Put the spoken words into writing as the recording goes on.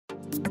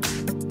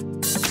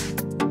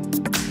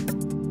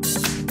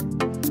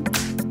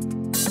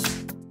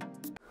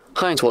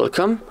Hi and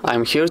welcome,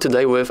 I'm here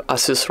today with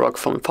ASUS ROG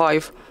Phone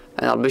 5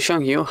 and I'll be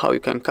showing you how you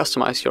can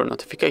customize your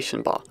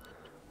notification bar.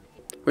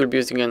 We'll be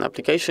using an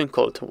application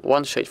called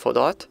One Shade for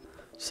that,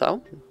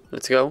 so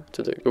let's go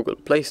to the Google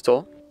Play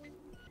Store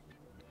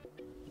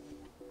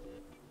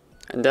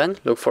and then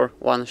look for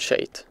One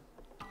Shade.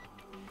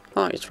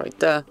 Oh, it's right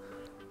there.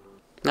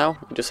 Now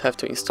you just have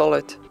to install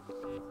it,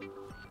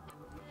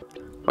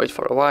 wait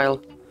for a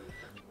while,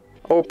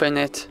 open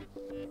it.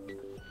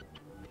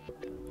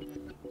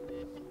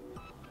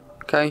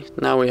 Okay,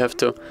 now we have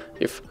to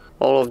give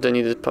all of the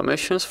needed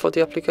permissions for the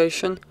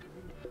application.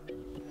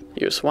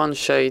 Use One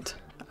Shade,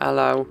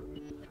 allow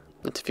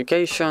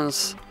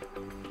notifications,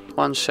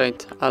 One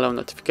Shade, allow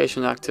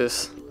notification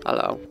access,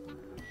 allow.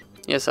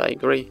 Yes, I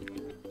agree.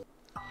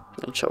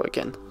 Then show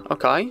again.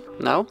 Okay,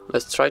 now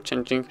let's try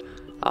changing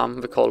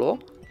the color.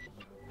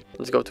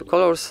 Let's go to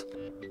colors,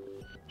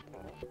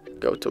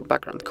 go to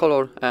background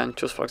color and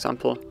choose, for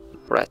example,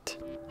 red.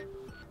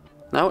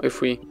 Now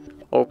if we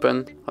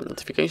open our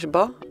notification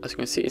bar, as you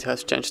can see it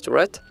has changed to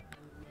red.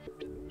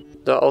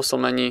 There are also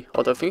many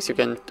other things you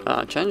can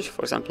change,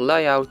 for example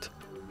layout,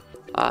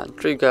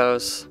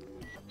 triggers.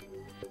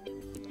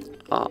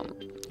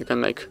 You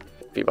can make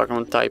the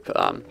background type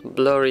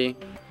blurry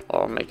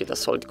or make it a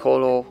solid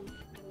color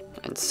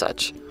and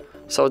such.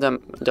 So there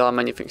are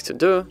many things to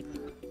do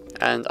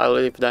and I'll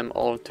leave them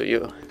all to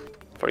you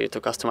for you to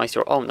customize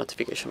your own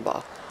notification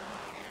bar.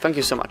 Thank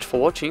you so much for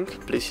watching,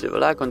 please leave a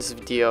like on this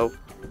video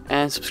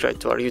and subscribe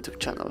to our YouTube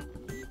channel.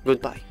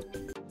 Goodbye.